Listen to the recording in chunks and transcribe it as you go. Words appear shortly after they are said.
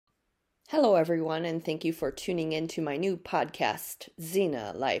Hello, everyone, and thank you for tuning in to my new podcast,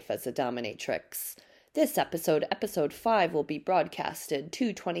 Xena Life as a Dominatrix. This episode 5, will be broadcasted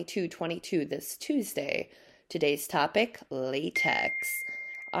 2/22/22 this Tuesday. Today's topic, latex.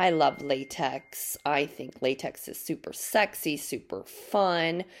 I love latex. I think latex is super sexy, super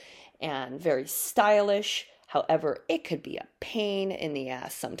fun, and very stylish. However, it could be a pain in the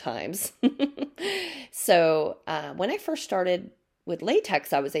ass sometimes. When I first started with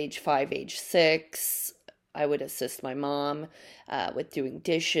latex, I was age 5, age 6. I would assist my mom with doing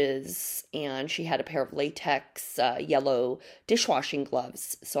dishes, and she had a pair of latex yellow dishwashing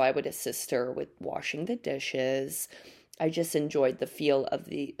gloves. So I would assist her with washing the dishes. I just enjoyed the feel of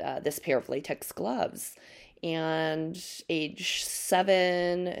this pair of latex gloves. And age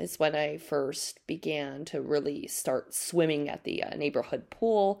 7 is when I first began to really start swimming at the neighborhood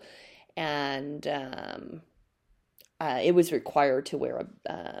pool, and it was required to wear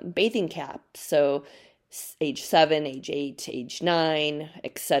a bathing cap. So age 7, age 8, age 9,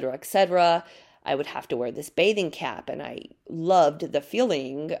 etc., I would have to wear this bathing cap, and I loved the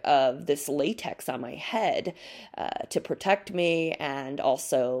feeling of this latex on my head to protect me, and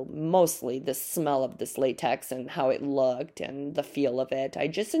also mostly the smell of this latex and how it looked and the feel of it. I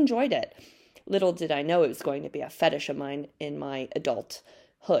just enjoyed it. Little did I know it was going to be a fetish of mine in my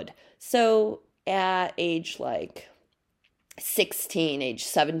adulthood. So at age 16, age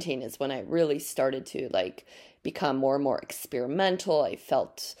 17 is when I really started to become more and more experimental. I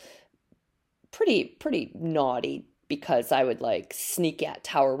felt pretty naughty because I would sneak at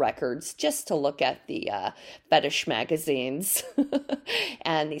Tower Records just to look at the fetish magazines.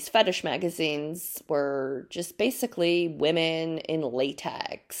 And these fetish magazines were just basically women in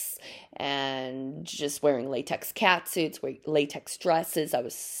latex and just wearing latex catsuits, latex dresses. I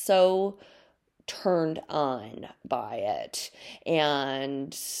was so turned on by it,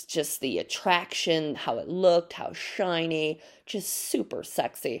 and just the attraction, how it looked, how shiny, just super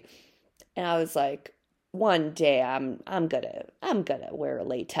sexy. And I was like, one day I'm gonna wear a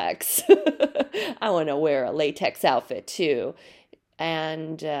latex. I want to wear a latex outfit too.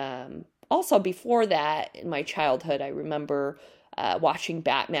 And also before that, in my childhood, I remember watching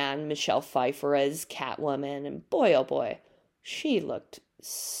Batman, Michelle Pfeiffer as Catwoman, and boy, oh boy, she looked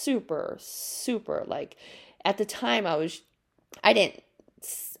super at the time I didn't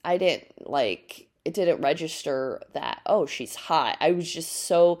it didn't register that, oh, she's hot. I was just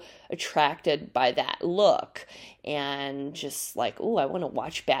so attracted by that look, and just oh, I want to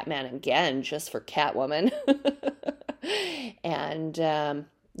watch Batman again just for Catwoman. And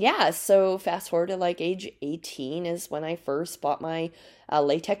yeah, so fast forward to age 18 is when I first bought my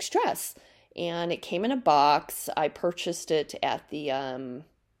latex dress. And it came in a box. I purchased it at a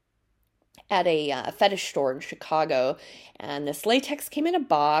fetish store in Chicago, and this latex came in a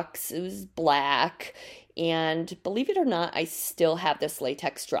box. It was black, and believe it or not, I still have this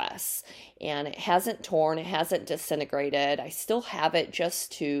latex dress, and it hasn't torn, it hasn't disintegrated. I still have it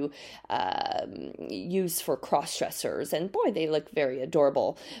just to use for cross-dressers, and boy, they look very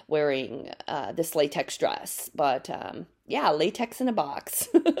adorable wearing this latex dress. But yeah, latex in a box.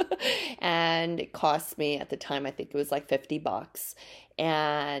 And it cost me at the time, I think it was $50.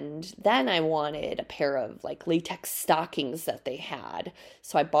 And then I wanted a pair of latex stockings that they had.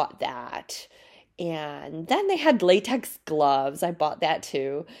 So I bought that. And then they had latex gloves. I bought that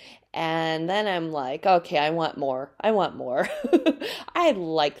too. And then I'm like, okay, I want more. I want more. I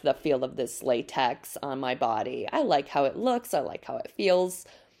like the feel of this latex on my body. I like how it looks. I like how it feels.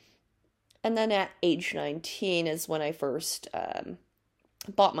 And then at age 19 is when I first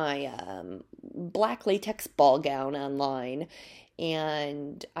bought my black latex ball gown online.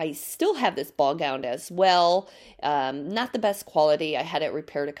 And I still have this ball gown as well. Not the best quality. I had it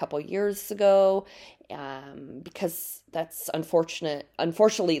repaired a couple years ago because that's unfortunate.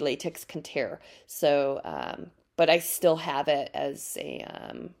 Unfortunately, latex can tear. So, but I still have it as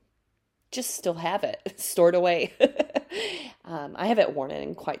just still have it stored away. I haven't worn it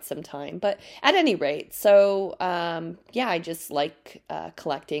in quite some time, but at any rate, so yeah, I just like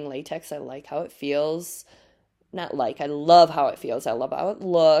collecting latex. I like how it feels. I love how it feels. I love how it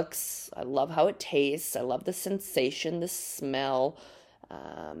looks. I love how it tastes. I love the sensation, the smell.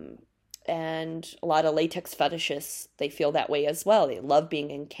 And a lot of latex fetishists, they feel that way as well. They love being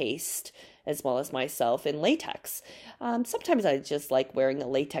encased, as well as myself, in latex. Sometimes I just like wearing a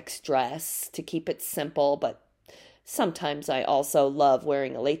latex dress to keep it simple, but sometimes I also love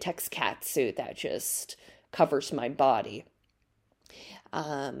wearing a latex catsuit that just covers my body.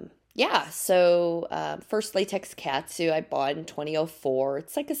 Yeah, so first latex catsuit I bought in 2004.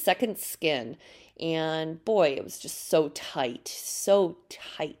 It's like a second skin. And boy, it was just so tight, so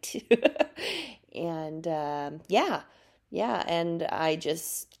tight. And yeah, and I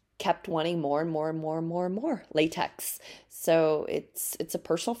just kept wanting more and more and more and more and more latex. So it's a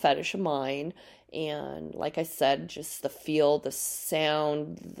personal fetish of mine. And like I said, just the feel, the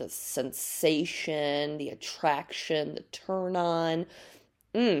sound, the sensation, the attraction, the turn on.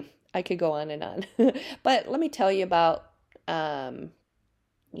 I could go on and on. But let me tell you about,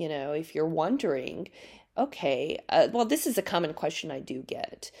 if you're wondering, okay, well, this is a common question I do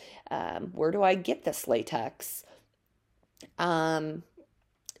get. Where do I get this latex? Um,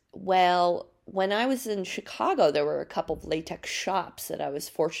 well, when I was in Chicago, there were a couple of latex shops that I was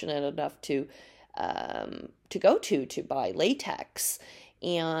fortunate enough to go to buy latex,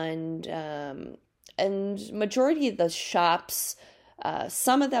 and majority of the shops,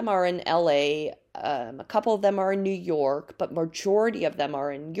 some of them are in LA, a couple of them are in New York, but majority of them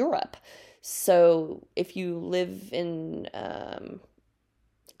are in Europe. So if you live in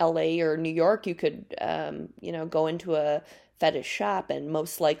LA or New York, you could, go into a fetish shop and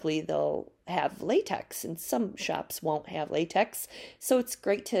most likely they'll have latex, and some shops won't have latex. So it's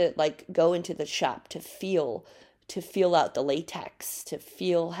great to like go into the shop to feel out the latex, to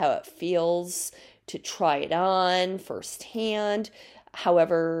feel how it feels, to try it on firsthand.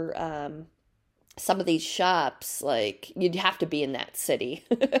 However, some of these shops, like you'd have to be in that city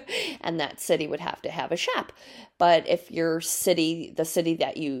and that city would have to have a shop. But if the city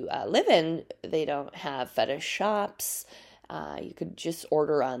that you live in, they don't have fetish shops, you could just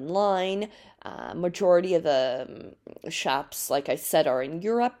order online. Majority of the shops, like I said, are in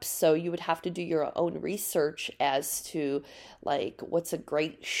Europe, so you would have to do your own research as to like what's a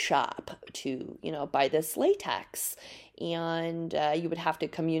great shop to, buy this latex. And you would have to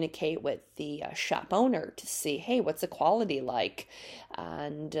communicate with the shop owner to see, hey, what's the quality like?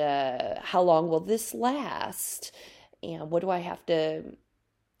 And how long will this last? And what do I have to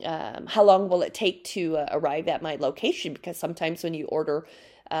how long will it take to arrive at my location? Because sometimes when you order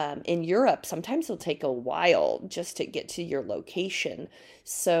in Europe, sometimes it'll take a while just to get to your location.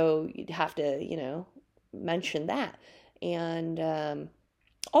 So you'd have to, mention that. And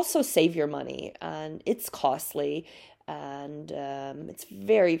also save your money. And it's costly. And it's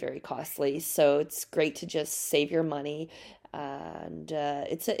very, very costly. So it's great to just save your money. And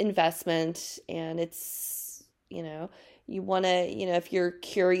it's an investment. And it's, you want to, if you're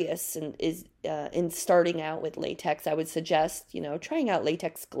curious and is in starting out with latex, I would suggest, trying out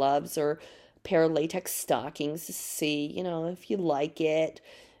latex gloves or a pair of latex stockings to see, if you like it,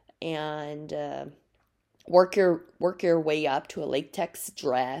 and work your way up to a latex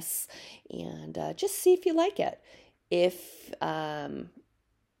dress, and just see if you like it. If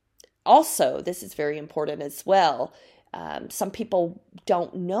also, this is very important as well. Some people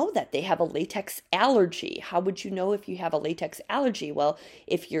don't know that they have a latex allergy. How would you know if you have a latex allergy? Well,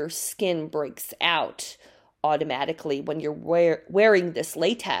 if your skin breaks out automatically when you're wearing this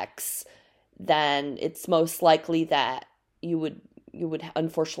latex, then it's most likely that you would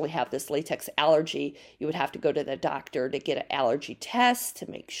unfortunately have this latex allergy. You would have to go to the doctor to get an allergy test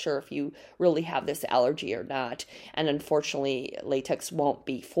to make sure if you really have this allergy or not. And unfortunately, latex won't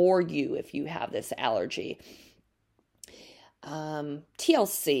be for you if you have this allergy.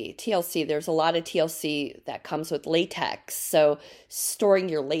 TLC, there's a lot of TLC that comes with latex. So storing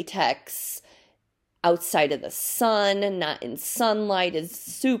your latex outside of the sun, not in sunlight, is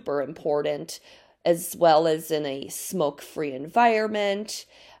super important, as well as in a smoke-free environment.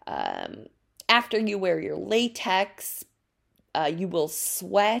 After you wear your latex, you will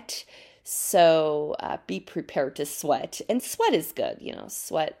sweat. So be prepared to sweat. And sweat is good,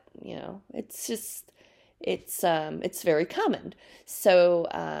 sweat, it's just, it's very common. So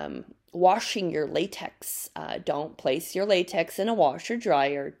washing your latex, don't place your latex in a washer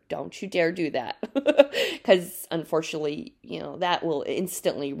dryer. Don't you dare do that, because unfortunately, that will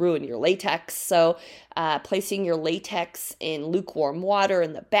instantly ruin your latex. So placing your latex in lukewarm water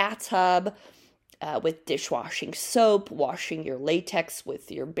in the bathtub, with dishwashing soap, washing your latex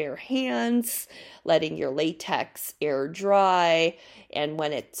with your bare hands, letting your latex air dry, and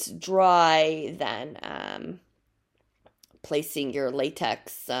when it's dry, then placing your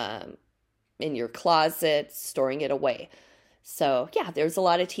latex in your closet, storing it away. So yeah, there's a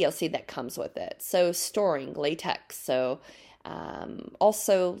lot of TLC that comes with it. So storing latex. So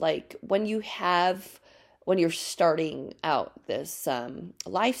also, like when you're starting out this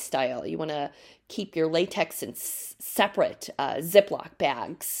lifestyle, you want to keep your latex in separate Ziploc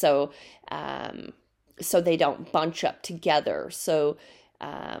bags, so they don't bunch up together. So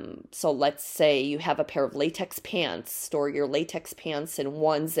So let's say you have a pair of latex pants, store your latex pants in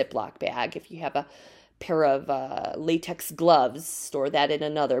one Ziploc bag. If you have a pair of latex gloves, store that in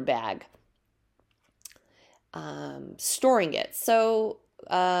another bag. Storing it. So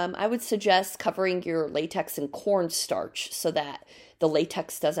I would suggest covering your latex in cornstarch so that the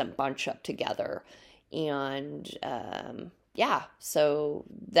latex doesn't bunch up together. And yeah, so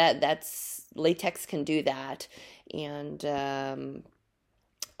that's latex can do that. And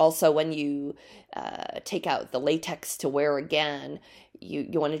also, when you take out the latex to wear again,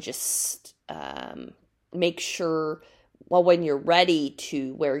 you want to just make sure, well, when you're ready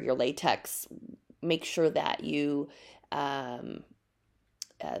to wear your latex, make sure that you,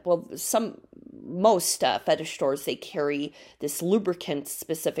 most fetish stores, they carry this lubricant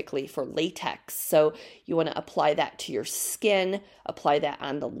specifically for latex. So you want to apply that to your skin, apply that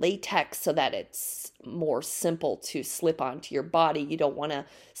on the latex so that it's more simple to slip onto your body. You don't want to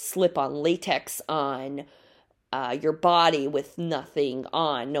slip on latex on your body with nothing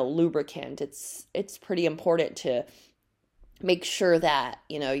on, no lubricant. It's pretty important to make sure that,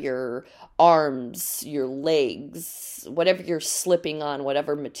 your arms, your legs, whatever you're slipping on,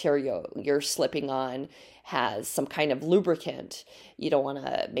 whatever material you're slipping on has some kind of lubricant. You don't want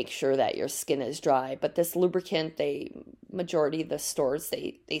to make sure that your skin is dry. But this lubricant, majority of the stores,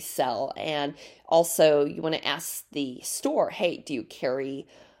 they sell. And also you want to ask the store, hey, do you carry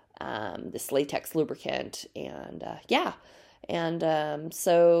this latex lubricant? And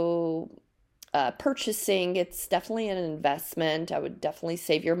so purchasing, it's definitely an investment. I would definitely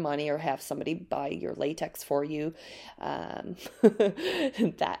save your money or have somebody buy your latex for you. That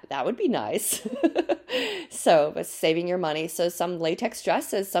would be nice. So, but saving your money. So some latex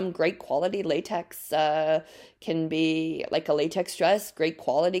dresses, some great quality latex can be, like a latex dress, great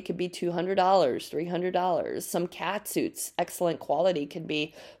quality could be $200, $300. Some cat suits, excellent quality, could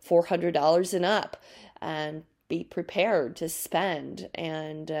be $400 and up. And be prepared to spend.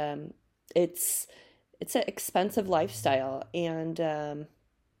 And it's an expensive lifestyle, and but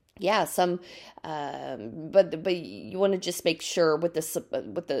you want to just make sure with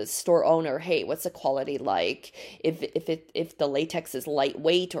the store owner, hey, what's the quality like? If the latex is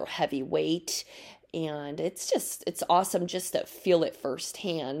lightweight or heavyweight, and it's awesome just to feel it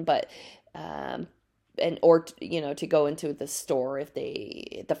firsthand, but to go into the store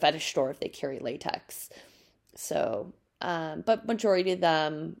the fetish store if they carry latex. So, but majority of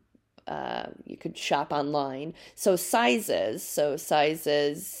them. You could shop online. So sizes,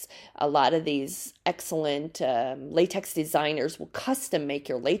 a lot of these excellent latex designers will custom make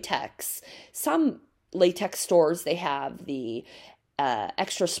your latex. Some latex stores, they have the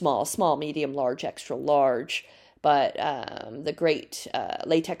extra small, medium, large, extra large. But the great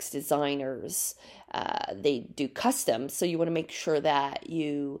latex designers, they do custom. So you want to make sure that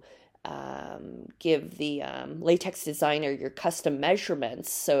you give the latex designer your custom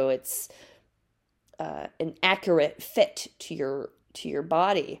measurements so it's an accurate fit to your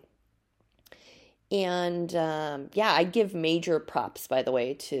body. And I give major props, by the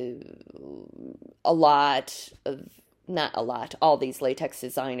way, to all these latex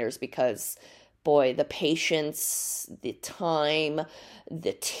designers, because boy, the patience, the time,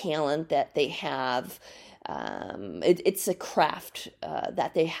 the talent that they have. It's a craft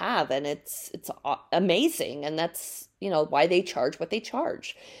that they have, and it's amazing, and that's why they charge what they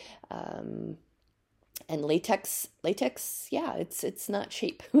charge. And latex, yeah, it's not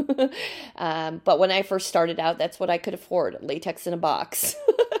cheap. But when I first started out, that's what I could afford: latex in a box,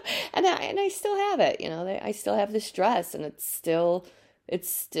 and I still have it. I still have this dress, and it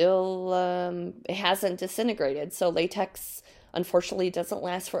hasn't disintegrated. So latex, unfortunately, it doesn't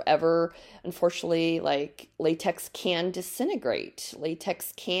last forever. Unfortunately, like, latex can disintegrate.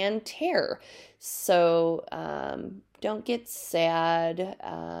 Latex can tear. So don't get sad.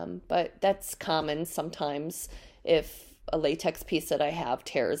 But that's common sometimes. If a latex piece that I have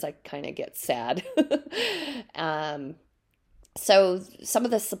tears, I kind of get sad. So some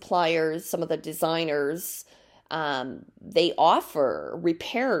of the suppliers, some of the designers, they offer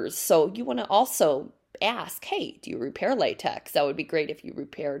repairs. So you want to also ask, hey, do you repair latex? That would be great if you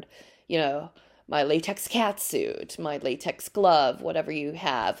repaired, my latex catsuit, my latex glove, whatever you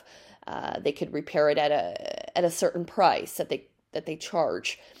have. They could repair it at a certain price that they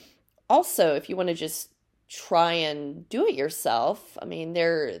charge. Also, if you want to just try and do it yourself, I mean,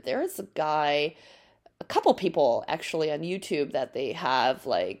 there is a couple people actually on YouTube that they have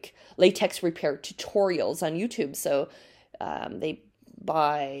like latex repair tutorials on YouTube. So they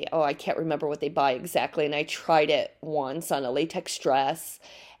buy, I can't remember what they buy exactly, and I tried it once on a latex dress,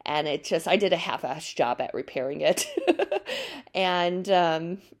 and I did a half-ass job at repairing it. And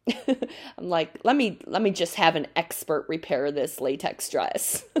I'm like, let me just have an expert repair this latex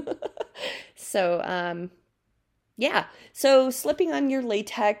dress. So yeah, so slipping on your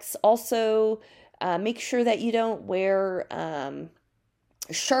latex. Also, make sure that you don't wear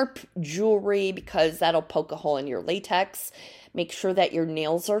sharp jewelry because that'll poke a hole in your latex. Make sure that your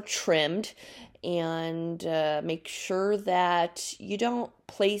nails are trimmed, and make sure that you don't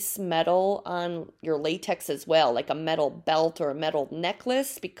place metal on your latex as well, like a metal belt or a metal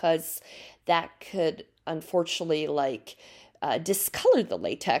necklace, because that could unfortunately discolor the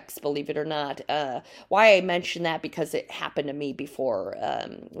latex, believe it or not. Why I mention that, because it happened to me before.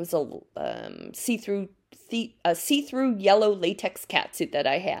 It was a see-through yellow latex catsuit that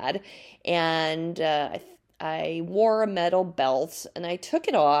I had, and I wore a metal belt, and I took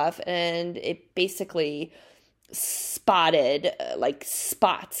it off, and it basically spotted like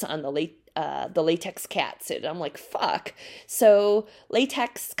spots on the latex catsuit. I'm like, fuck. So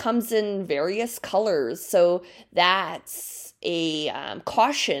latex comes in various colors, so that's a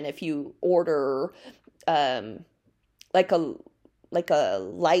caution if you order like a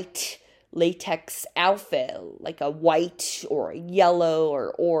light latex outfit, like a white or a yellow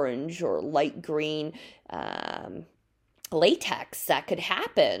or orange or light green latex. That could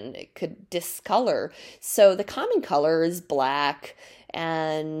happen. It could discolor. So the common color is black,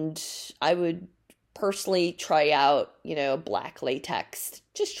 and I would personally try out, black latex.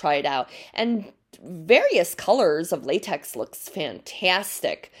 Just try it out. And various colors of latex looks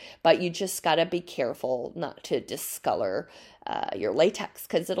fantastic, but you just got to be careful not to discolor your latex,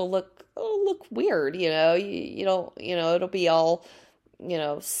 because it'll look weird, you don't, it'll be all,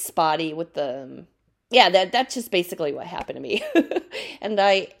 spotty with the, yeah, that's just basically what happened to me. And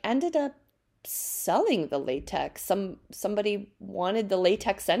I ended up selling the latex. Somebody wanted the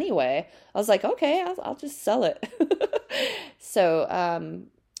latex anyway. I was like, okay, I'll just sell it. So,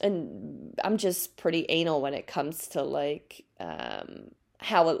 and I'm just pretty anal when it comes to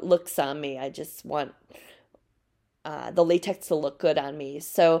how it looks on me. I just want the latex to look good on me.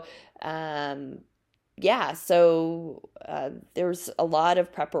 So, yeah, so there's a lot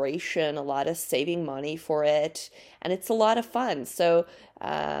of preparation, a lot of saving money for it, and it's a lot of fun. So,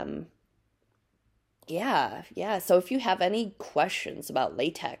 yeah. So if you have any questions about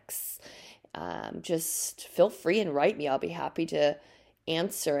latex, just feel free and write me. I'll be happy to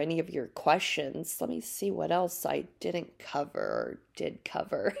answer any of your questions. Let me see what else I didn't cover or did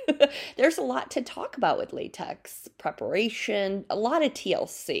cover. There's a lot to talk about with latex preparation, a lot of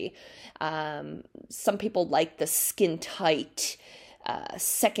TLC. Some people like the skin tight,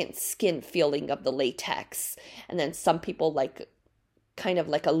 second skin feeling of the latex, and then some people like kind of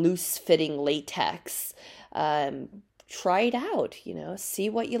like a loose fitting latex. Try it out, see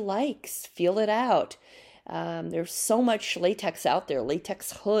what you like, feel it out. There's so much latex out there: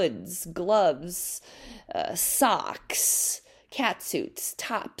 latex hoods, gloves, socks, catsuits,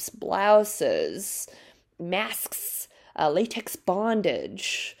 tops, blouses, masks, latex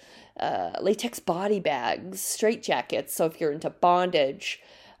bondage, latex body bags, straitjackets. So if you're into bondage,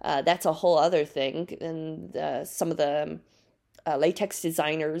 that's a whole other thing. And some of the latex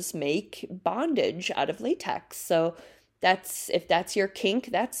designers make bondage out of latex. So if that's your kink,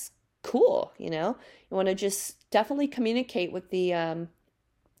 that's cool. You want to just definitely communicate with the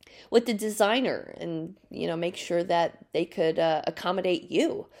designer, and make sure that they could accommodate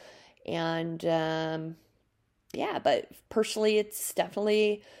you. And yeah, but personally, it's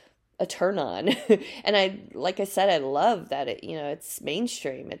definitely a turn on. And like I said, I love that it's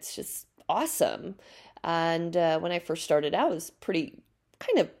mainstream. It's just awesome. And when I first started out, it was pretty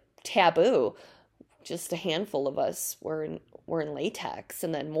kind of taboo. Just a handful of us were in latex,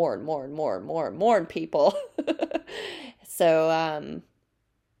 and then more and more and more and more and more people. So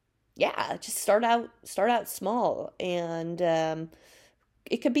yeah, just start out small, and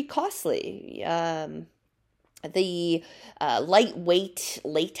it could be costly. The lightweight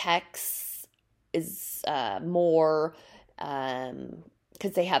latex is more,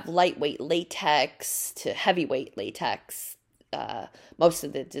 because they have lightweight latex to heavyweight latex, most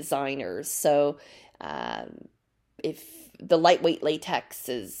of the designers. So if the lightweight latex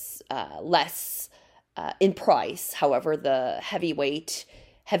is less in price, however, the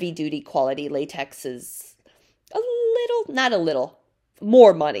heavy duty quality latex is not a little,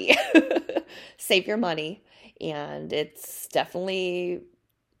 more money. Save your money. And it's definitely,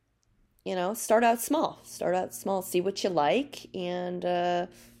 start out small, see what you like, and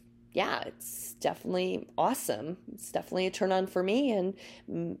yeah, it's definitely awesome. It's definitely a turn on for me.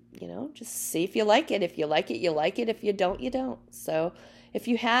 And, just see if you like it. If you like it, you like it. If you don't, you don't. So if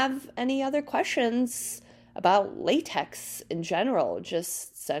you have any other questions about latex in general,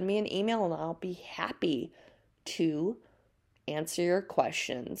 just send me an email and I'll be happy to answer your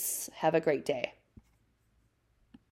questions. Have a great day.